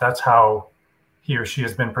questions, that's how he or she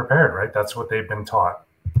has been prepared, right? That's what they've been taught.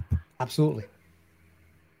 Absolutely.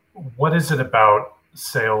 What is it about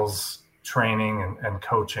sales training and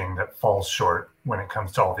coaching that falls short when it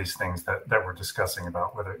comes to all these things that we're discussing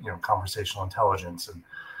about, whether, conversational intelligence and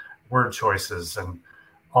word choices and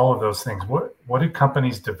all of those things, what do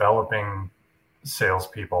companies developing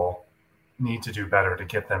salespeople need to do better to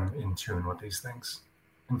get them in tune with these things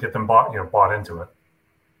and get them bought into it?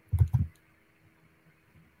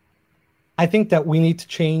 I think that we need to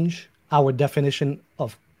change our definition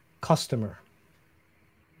of customer.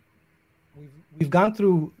 We've gone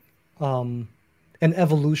through an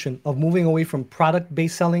evolution of moving away from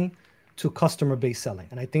product-based selling to customer-based selling.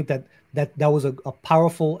 And I think that was a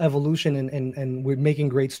powerful evolution, and we're making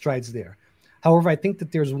great strides there. However, I think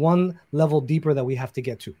that there's one level deeper that we have to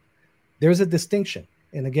get to. There's a distinction.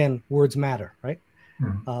 And again, words matter, right?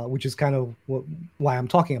 Which is kind of why I'm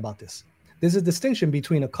talking about this. There's a distinction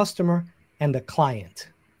between a customer and a client.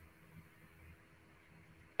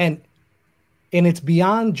 And it's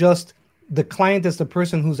beyond just the client as the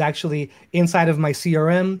person who's actually inside of my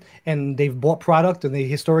CRM and they've bought product and they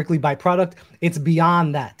historically buy product. It's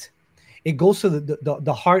beyond that. It goes to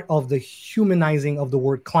the heart of the humanizing of the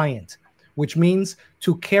word client, which means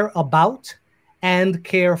to care about and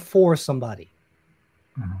care for somebody.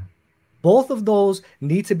 Both of those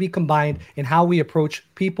need to be combined in how we approach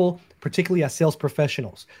people, particularly as sales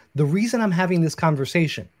professionals. The reason I'm having this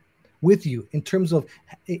conversation with you in terms of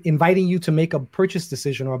inviting you to make a purchase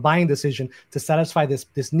decision or a buying decision to satisfy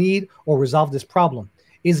this need or resolve this problem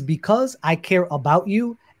is because I care about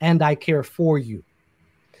you and I care for you.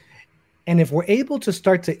 And if we're able to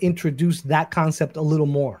start to introduce that concept a little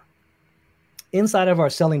more inside of our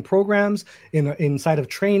selling programs, inside of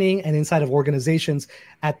training, and inside of organizations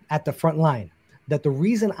at the front line, that the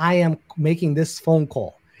reason I am making this phone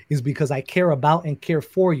call is because I care about and care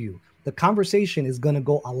for you, the conversation is going to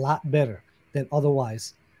go a lot better than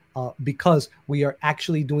otherwise, because we are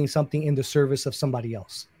actually doing something in the service of somebody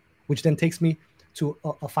else, which then takes me to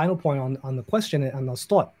a final point on the question and the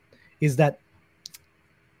thought, is that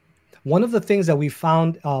one of the things that we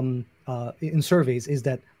found in surveys is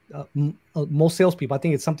that most salespeople, I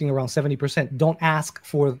think it's something around 70%, don't ask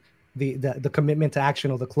for the commitment to action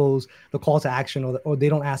or the close, the call to action, or they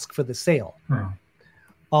don't ask for the sale.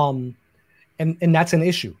 And that's an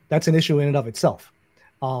issue. That's an issue in and of itself.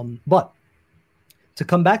 But to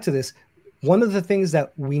come back to this, one of the things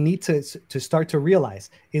that we need to start to realize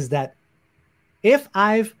is that if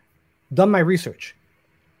I've done my research,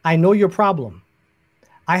 I know your problem,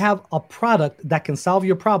 I have a product that can solve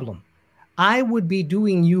your problem, I would be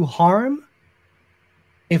doing you harm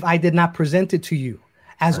if I did not present it to you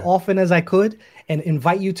as often as I could and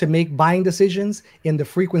invite you to make buying decisions in the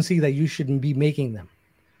frequency that you shouldn't be making them.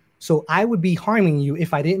 So I would be harming you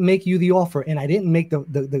if I didn't make you the offer and I didn't make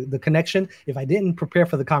the connection. If I didn't prepare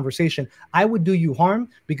for the conversation, I would do you harm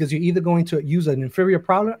because you're either going to use an inferior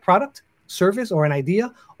product, service, or an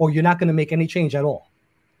idea, or you're not going to make any change at all.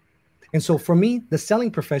 And so for me, the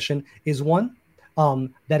selling profession is one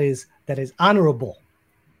that is honorable.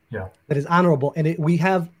 Yeah. That is honorable. And we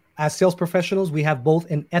have, as sales professionals, we have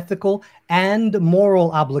both an ethical and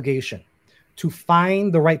moral obligation to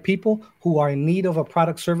find the right people who are in need of a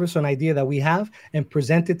product, service, or an idea that we have and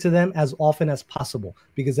present it to them as often as possible.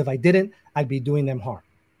 Because if I didn't, I'd be doing them harm.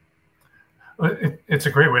 It's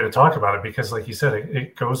a great way to talk about it because, like you said,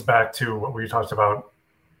 it goes back to what we talked about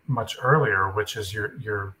much earlier, which is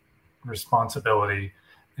your responsibility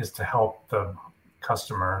is to help the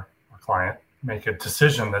customer or client make a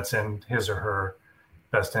decision that's in his or her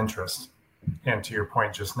best interest. And to your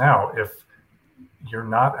point just now, if you're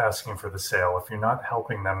not asking for the sale, if you're not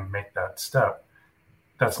helping them make that step,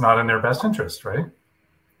 that's not in their best interest, right?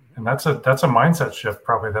 And that's a mindset shift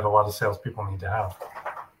probably that a lot of salespeople need to have.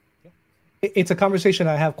 It's a conversation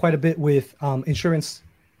I have quite a bit with insurance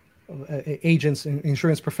agents and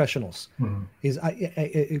insurance professionals. Is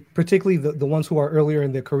particularly the ones who are earlier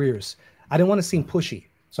in their careers. I didn't want to seem pushy,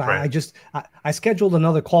 so I scheduled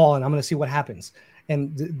another call and I'm going to see what happens.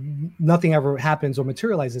 And nothing ever happens or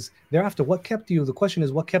materializes. Thereafter, what kept you? The question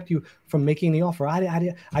is, what kept you from making the offer?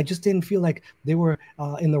 I just didn't feel like they were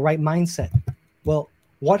in the right mindset. Well,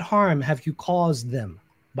 what harm have you caused them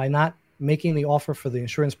by not making the offer for the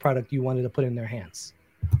insurance product you wanted to put in their hands?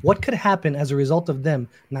 What could happen as a result of them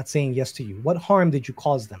not saying yes to you? What harm did you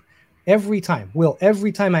cause them? Every time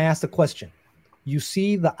I ask the question, you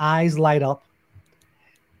see the eyes light up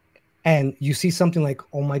and you see something like,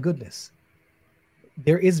 oh my goodness,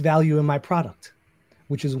 there is value in my product,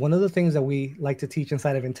 which is one of the things that we like to teach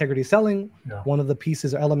inside of integrity selling. Yeah. One of the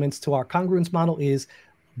pieces or elements to our congruence model is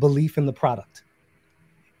belief in the product.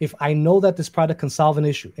 If I know that this product can solve an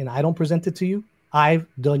issue and I don't present it to you, I've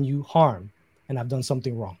done you harm and I've done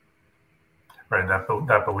something wrong. Right.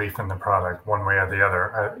 That belief in the product, one way or the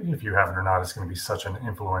other, if you have it or not, is going to be such an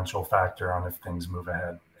influential factor on if things move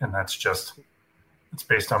ahead. And it's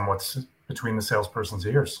based on what's between the salesperson's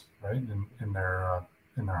ears, right, in their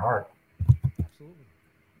heart. Absolutely.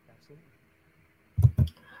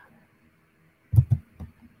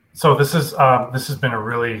 So this has been a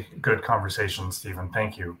really good conversation, Stephen.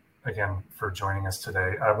 Thank you again for joining us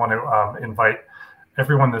today. I want to invite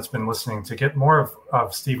everyone that's been listening to get more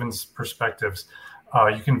of Stephen's perspectives.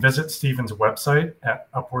 You can visit Stephen's website at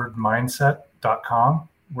upwardmindset.com,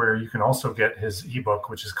 where you can also get his ebook,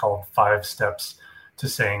 which is called 5 Steps to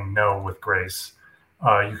Saying No with Grace.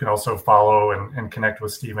 You can also follow and connect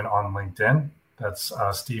with Stephen on LinkedIn. That's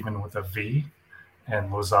Stephen with a V, and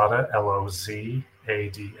Lozada, Lozada.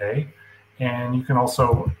 And you can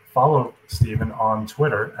also follow Stephen on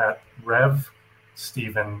Twitter at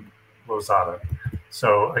RevStephenLozada.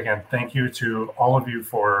 So again, thank you to all of you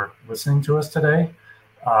for listening to us today.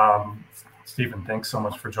 Stephen, thanks so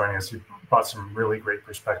much for joining us. You brought some really great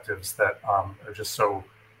perspectives that are just so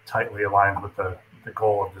tightly aligned with the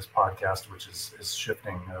goal of this podcast, which is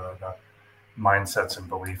shifting the mindsets and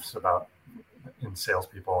beliefs in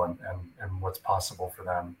salespeople and what's possible for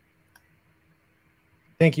them.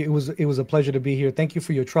 Thank you. It was a pleasure to be here. Thank you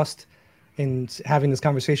for your trust in having this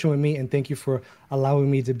conversation with me, and thank you for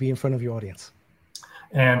allowing me to be in front of your audience.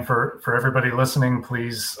 And for everybody listening,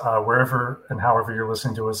 please, wherever and however you're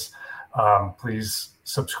listening to us, please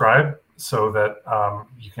subscribe so that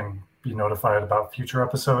you can be notified about future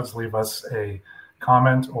episodes. Leave us a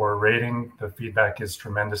comment or a rating. The feedback is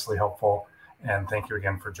tremendously helpful. And thank you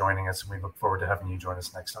again for joining us. And we look forward to having you join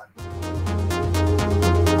us next time.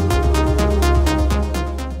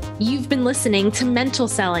 You've been listening to Mental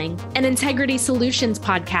Selling, an Integrity Solutions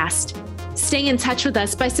podcast. Stay in touch with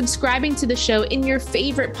us by subscribing to the show in your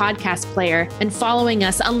favorite podcast player and following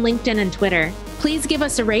us on LinkedIn and Twitter. Please give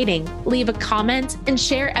us a rating, leave a comment, and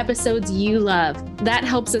share episodes you love. That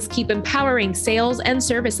helps us keep empowering sales and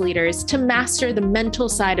service leaders to master the mental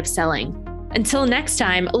side of selling. Until next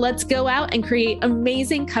time, let's go out and create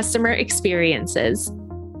amazing customer experiences.